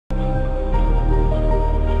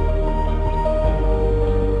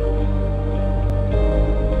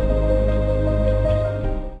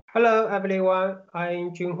Hello everyone,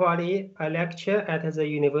 I'm Junhua Li. I lecture at the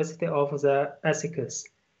University of the Essex.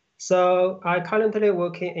 So I currently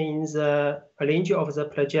working in the range of the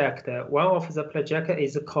project. One of the project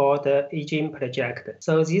is called the Aging Project.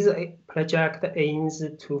 So this project aims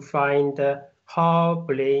to find how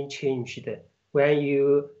brain changed when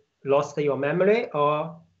you lost your memory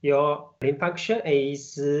or your brain function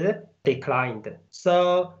is declined.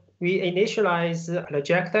 So we initialized a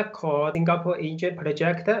project called Singapore Aging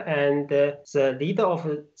Project, and the leader of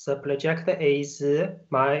the project is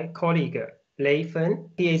my colleague, Lei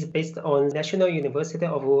Feng. He is based on National University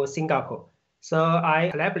of Singapore. So I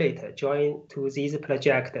collaborate, join to this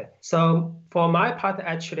project. So for my part,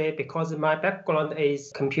 actually, because my background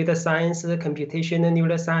is computer science, computational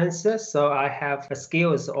neuroscience, so I have the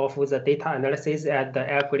skills of the data analysis and the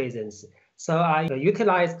algorithms. So I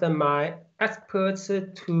utilized my experts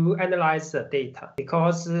to analyze the data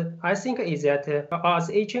because I think is that as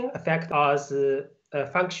aging affect us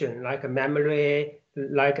function like memory,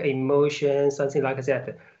 like emotion, something like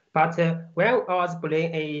that. But when our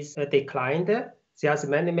brain is declined, there's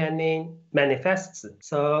many manifests.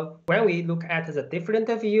 So when we look at the different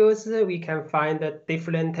views, we can find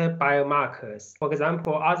different biomarkers. For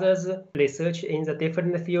example, others research in the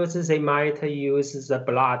different fields, they might use the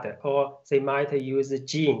blood or they might use the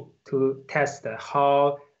gene to test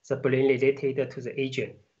how the brain related to the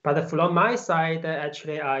aging. But from my side,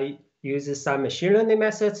 actually, I use some machine learning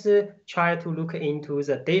methods, try to look into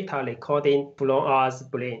the data recording from our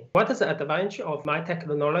brain. What is the advantage of my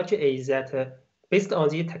technology is that based on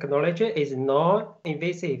the technology is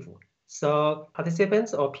non-invasive. So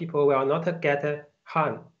participants or people will not get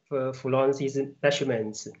harm from these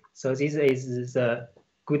measurements. So this is the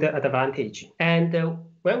good advantage. And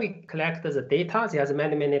when we collect the data, there's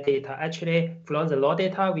many data. Actually, from the raw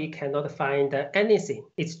data, we cannot find anything.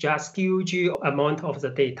 It's just huge amount of the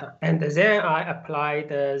data. And then I applied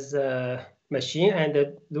the machine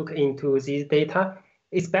and look into this data,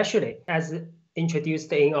 especially as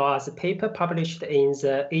introduced in our paper published in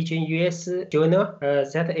the Aging US journal.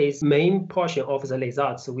 That is main portion of the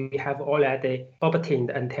results we have already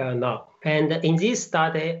obtained until now. And in this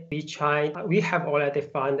study, we have already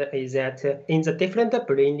found is that in the different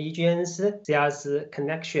brain regions, there's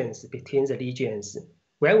connections between the regions.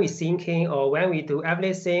 When we thinking or when we do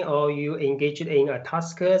everything or you engage in a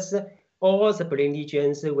tasks, all the brain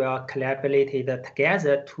regions will collaborate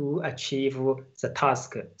together to achieve the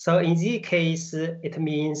task. So in this case, it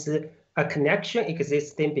means a connection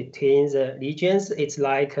existing between the regions. It's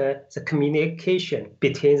like the communication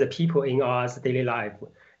between the people in our daily life.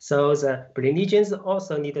 So the brain regions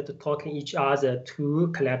also need to talk to each other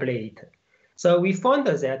to collaborate. So we found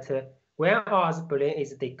that when our brain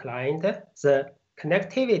is declined, the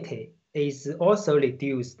connectivity is also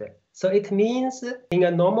reduced. So it means in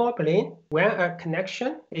a normal brain, when a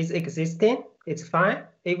connection is existing, it's fine.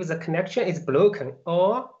 If the connection is broken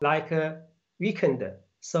or like weakened,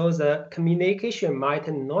 so the communication might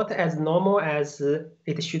not as normal as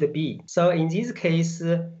it should be. So in this case,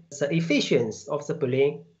 the efficiency of the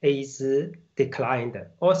brain is declined.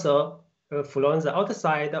 Also, from the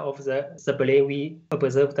outside of the brain, we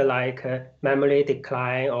observed like memory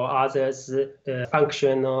decline or others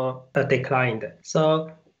functional declined.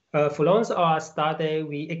 So from our study,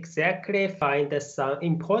 we exactly find some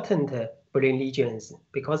important brain regions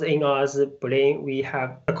because in our brain, we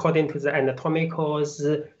have, according to the anatomical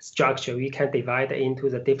structure, we can divide into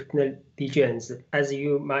the different regions. As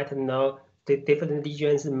you might know, the different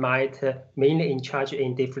regions might mainly in charge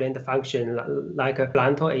in different functions, like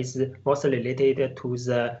frontal is mostly related to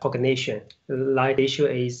the cognition, like visual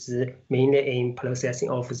is mainly in processing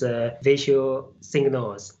of the visual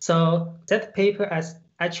signals. So that paper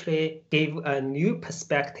actually gave a new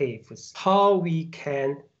perspective how we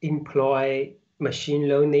can employ machine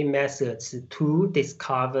learning methods to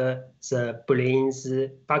discover the brain's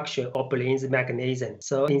function or brain's mechanism.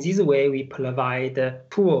 So in this way, we provide a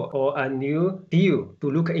tool or a new view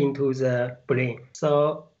to look into the brain.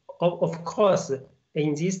 So of course,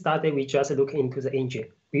 in this study, we just look into the engine.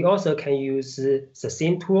 We also can use the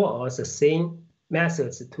same tool or the same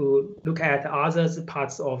methods to look at other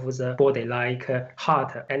parts of the body like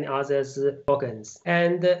heart and other organs.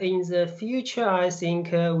 And in the future, I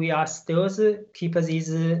think we are still keep this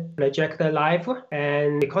project alive.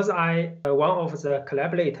 And because I one of the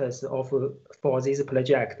collaborators for this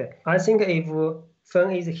project, I think if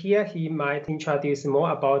Feng is here, he might introduce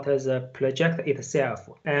more about the project itself.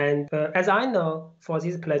 And as I know, for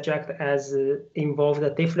this project as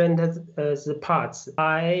involved different parts,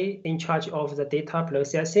 I in charge of the data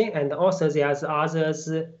processing, and also there's others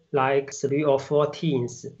like 3 or 4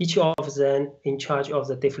 teams, each of them in charge of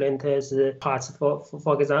the different parts.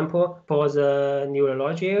 For example, for the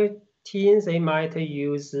neurology teens, they might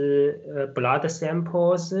use blood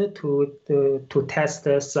samples to test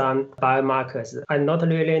some biomarkers. I not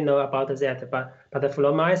really know about that, but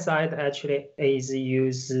from my side, actually, is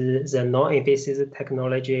use the non-invasive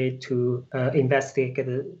technology to investigate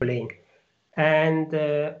the brain. And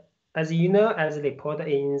as you know, as reported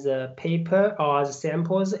in the paper, our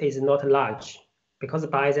samples is not large, because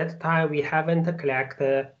by that time we haven't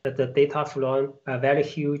collected the data from a very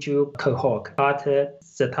huge cohort. But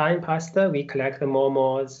the time passed, we collect more and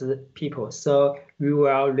more people. So we will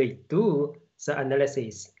redo the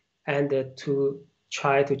analysis and to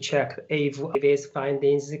try to check if these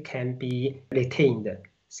findings can be retained.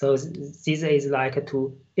 So this is like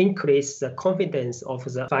to increase the confidence of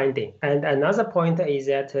the finding. And another point is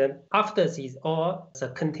that after this, or the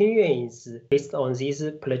continuance based on this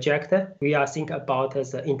project, we are thinking about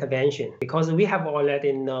the intervention, because we have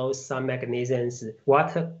already know some mechanisms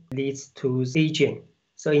what leads to aging.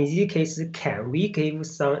 So in this case, can we give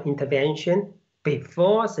some intervention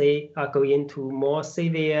before they are going to more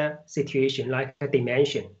severe situation like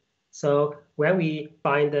dementia? So when we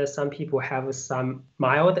find some people have some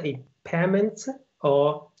mild impairments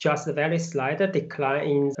or just a very slight decline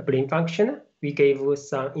in brain function, we gave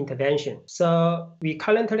some intervention. So we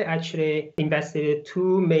currently actually invested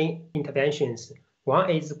 2 main interventions. One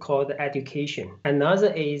is called education.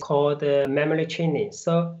 Another is called memory training.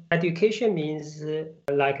 So education means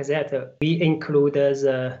like that. We include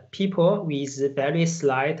the people with very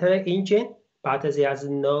slight injury, but there's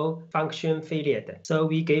no function failure. So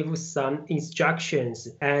we gave some instructions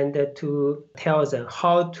and to tell them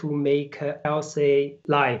how to make a healthy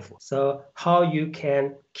life. So how you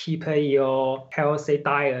can keep your healthy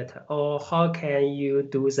diet, or how can you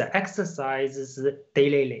do the exercises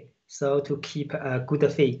daily, so to keep a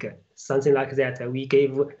good figure, something like that. We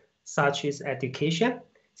gave such as education.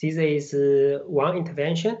 This is one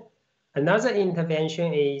intervention. Another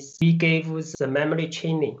intervention is we gave the memory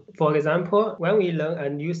training. For example, when we learn a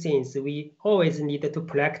new things, we always need to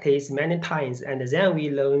practice many times, and then we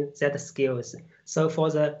learn that skills. So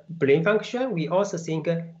for the brain function, we also think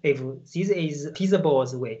if this is feasible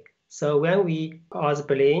way. So when our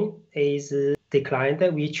brain is declined,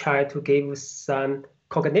 we try to give some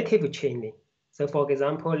cognitive training. So for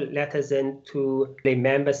example, let them to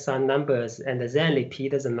remember some numbers and then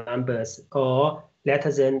repeat the numbers, or let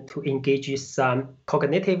them to engage some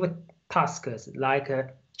cognitive tasks like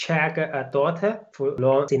check a daughter for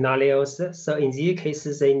long scenarios. So in these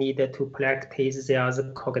cases, they need to practice their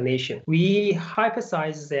cognition. We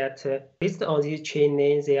hypothesize that based on this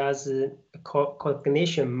training, their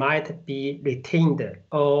cognition might be retained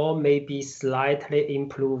or maybe slightly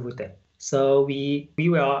improved. So we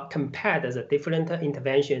will compare the different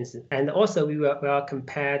interventions, and also we will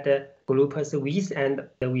compare the groups with and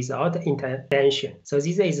without intervention. So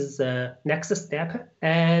this is the next step.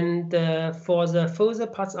 And for the further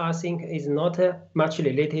parts, I think is not much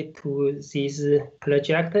related to this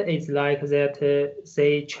project. It's like that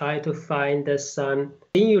they try to find some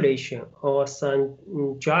stimulation or some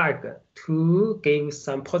drug to give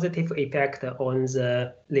some positive effect on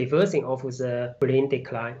the reversing of the brain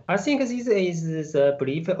decline. I think this is the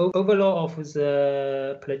brief overall of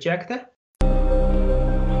the project.